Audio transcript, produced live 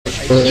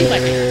She's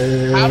like,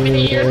 how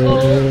many years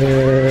old?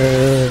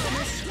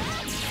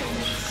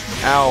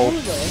 Ow,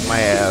 my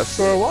ass.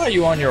 Sora, why are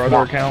you on your other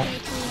account?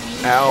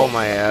 Ow,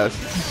 my ass.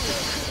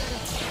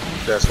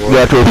 That's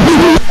what.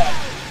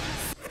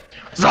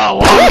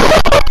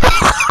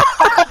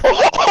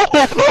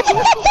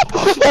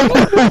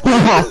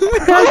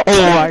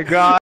 Oh my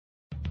god.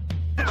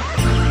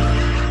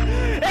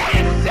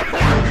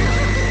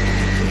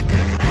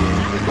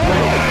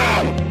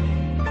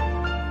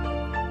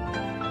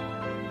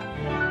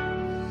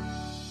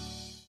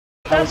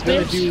 I was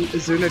gonna do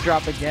Izuna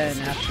drop again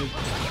after.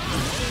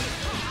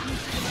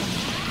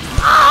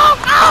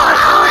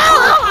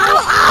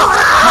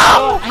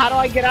 How do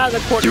I get out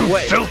of the corner? You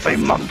filthy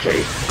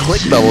monkey!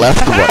 Click the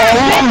left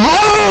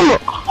button.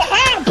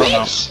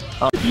 Bitch!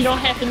 You don't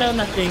have to know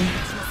nothing.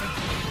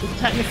 It's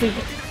technically.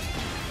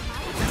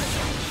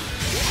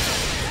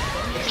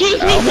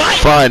 Excuse me, what?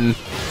 Fun.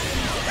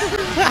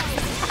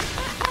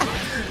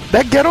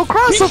 That ghetto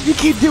cross up you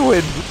keep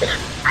doing.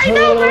 I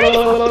know, right?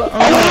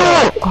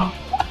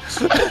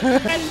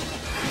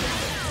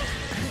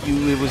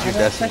 It was your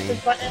destiny.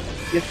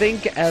 You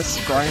think S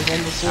grinds on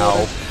the sword?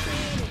 Ow.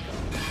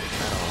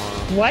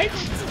 What?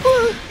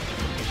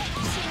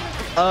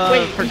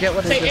 Wait, forget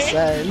what I just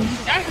said.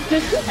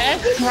 Does the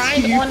S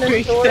grind on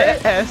the sword?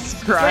 The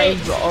S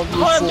grinds on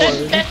the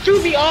sword. That threw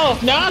me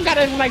off. Now I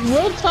gotta, like,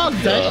 real talk,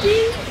 does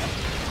she?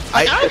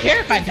 I don't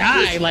care if I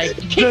die, like,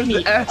 kick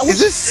me. Is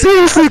this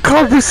seriously a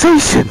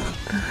conversation?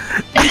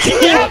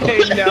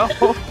 No.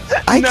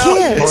 I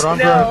can't. Hold on,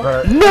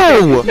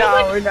 No.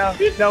 No, we're not.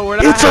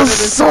 It's a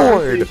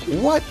sword.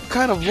 What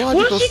kind of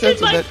logical Well,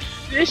 sense of that?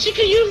 she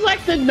could use,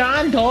 like, the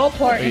non-doll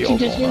part and she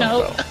just, you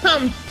know,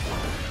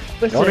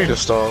 Y'all need to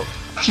stop.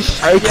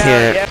 I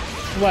can't. Yeah.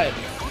 What?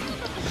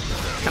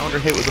 Counter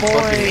hit with a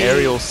fucking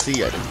aerial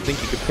C. I didn't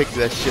think you could pick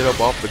that shit up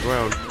off the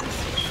ground.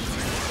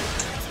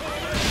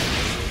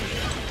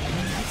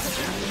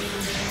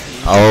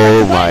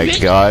 Oh my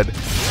god.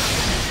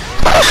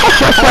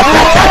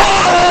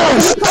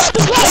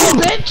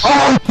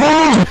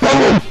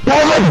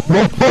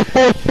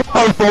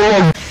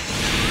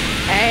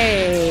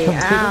 Hey,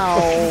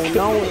 ow,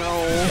 no.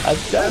 I'm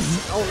done.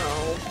 Oh no.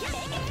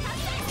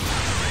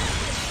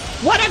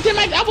 What?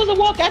 I was a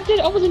walk. I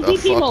was in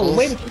DP mode. fuckles?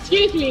 Wait,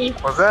 excuse me.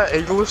 Was that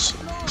English?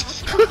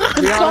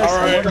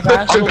 Alright.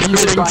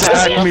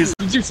 Tag me.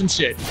 Do some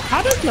shit.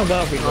 How does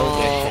Noel reload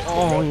that?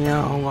 Oh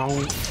no.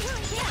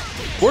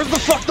 Where's the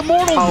fuck the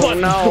mortal Oh,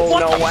 button? no,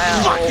 What the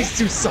Noel. fuck? These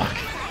two suck.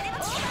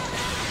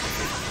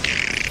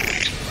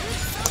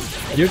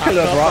 You could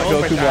have brought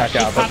Goku back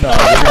out, but no,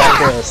 you're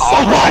like this.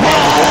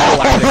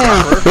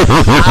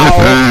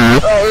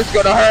 Oh, it's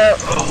gonna hurt.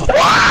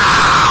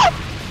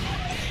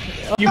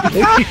 You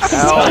please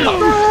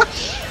stop.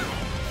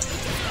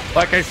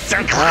 Like I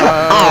said,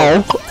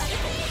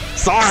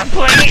 Sora,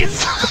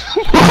 please!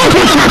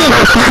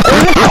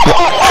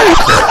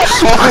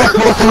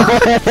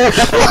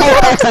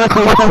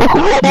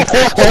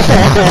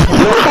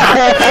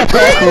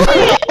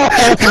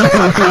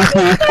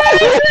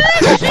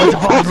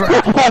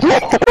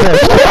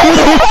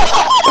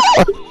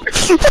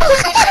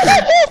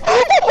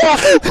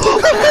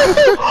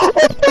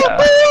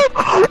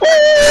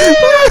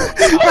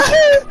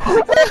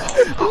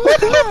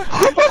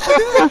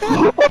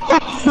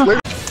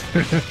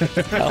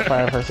 I'll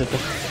fire for a second.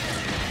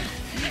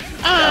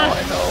 I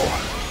know.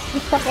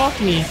 Just fuck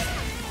off me.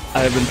 I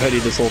have been petty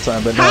this whole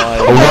time, but now I...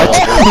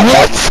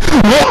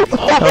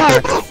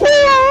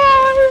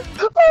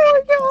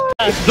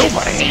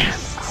 Nobody!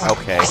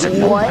 Okay. I said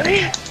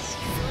nobody.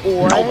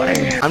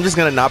 Nobody. I'm just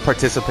gonna not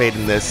participate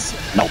in this.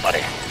 Nobody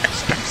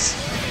expects.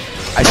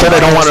 I said I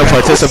don't want to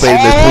participate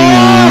in this,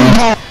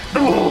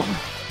 please.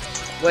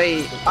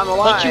 Wait, I'm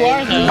alive. But you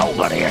are though.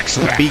 Nobody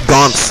expects. Be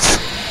gonst.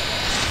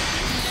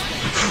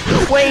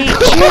 Wait.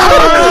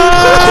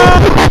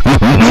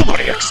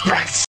 Nobody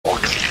expects.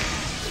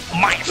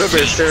 My That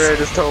bitch staring at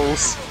his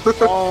toes.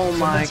 Oh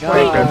my god.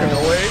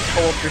 Kokonoe,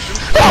 coefficient.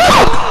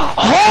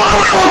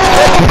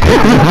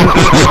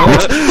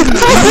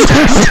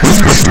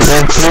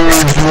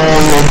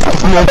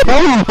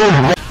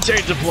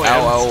 Change the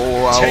plan.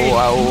 Change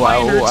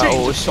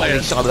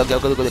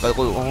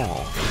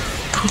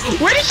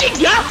Where did she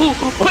go?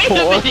 Wait a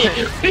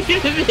minute. Wait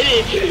a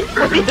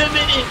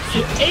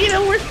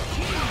minute.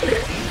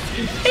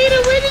 Ada,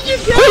 where did you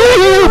go?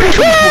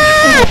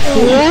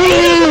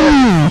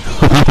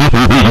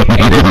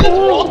 Ada just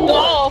walked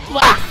off.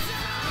 Like,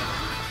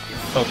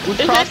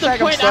 it's at the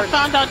point I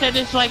found out that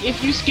it's like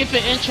if you skip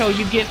an intro,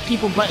 you give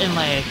people button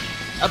lag.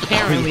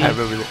 Apparently. I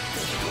remember that.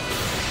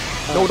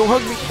 No, don't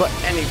hug me. But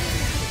anyway.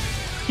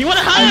 You want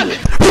a hug?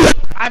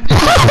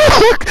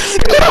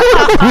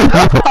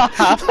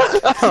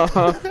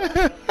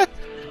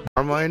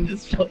 Armine?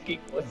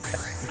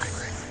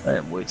 I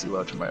am way too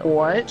loud for my own.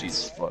 What?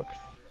 Jesus fuck.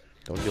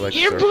 Don't you like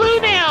You're surfing, blue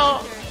Armine?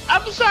 now.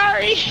 I'm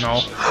sorry.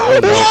 No.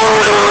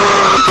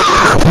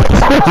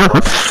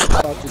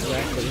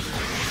 Exactly.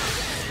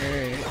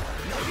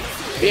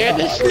 You're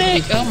the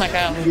snake. Oh my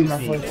god.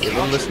 Give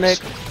him the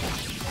snake.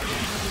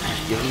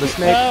 Give him the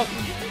snake. Oh.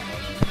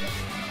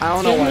 I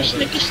don't know why.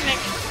 Snicky snick.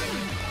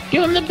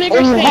 Give him the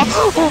bigger stick.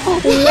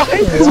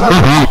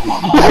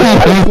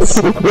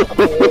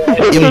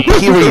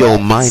 Imperial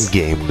mind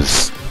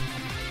games.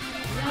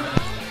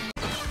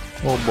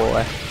 Oh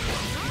boy.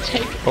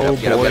 Take. Oh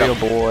Get up, boy, get oh up.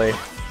 boy.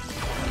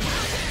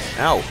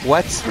 Ow,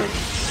 what?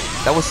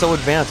 That was so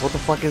advanced. What the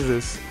fuck is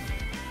this?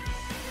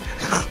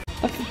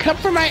 Fucking come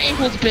for my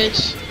ankles,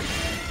 bitch.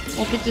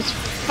 I'll get this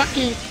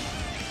fucking.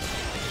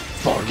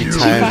 Every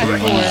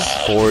time you use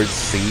forward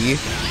C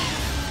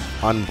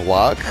on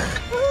block,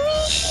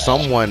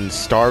 someone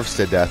starves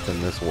to death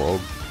in this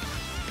world.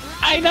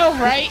 I know,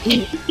 right?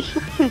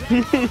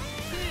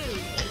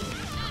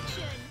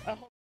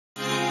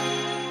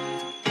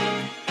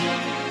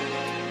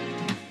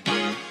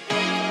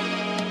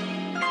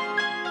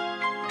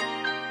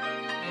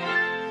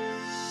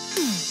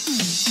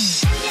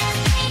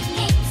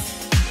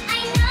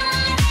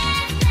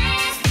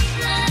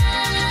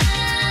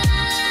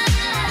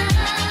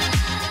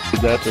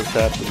 That just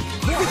happened.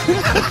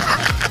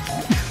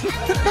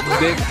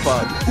 Big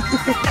fuck.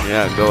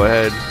 Yeah, go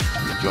ahead.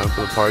 Join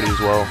for the party as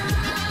well.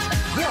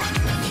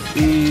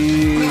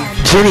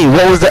 Jinny,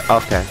 what was that?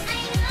 Okay.